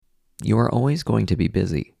You are always going to be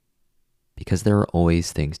busy because there are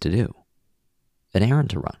always things to do: an errand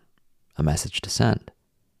to run, a message to send,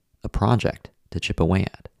 a project to chip away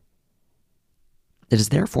at. It is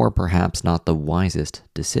therefore perhaps not the wisest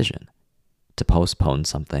decision to postpone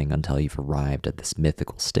something until you've arrived at this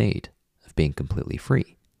mythical state of being completely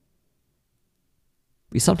free.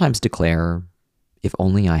 We sometimes declare, if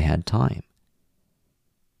only I had time.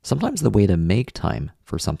 Sometimes the way to make time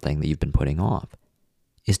for something that you've been putting off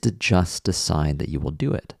is to just decide that you will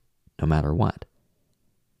do it, no matter what.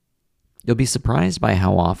 You'll be surprised by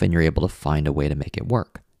how often you're able to find a way to make it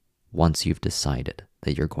work once you've decided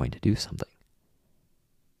that you're going to do something.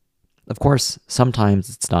 Of course, sometimes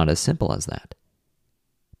it's not as simple as that.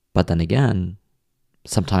 But then again,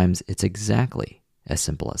 sometimes it's exactly as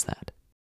simple as that.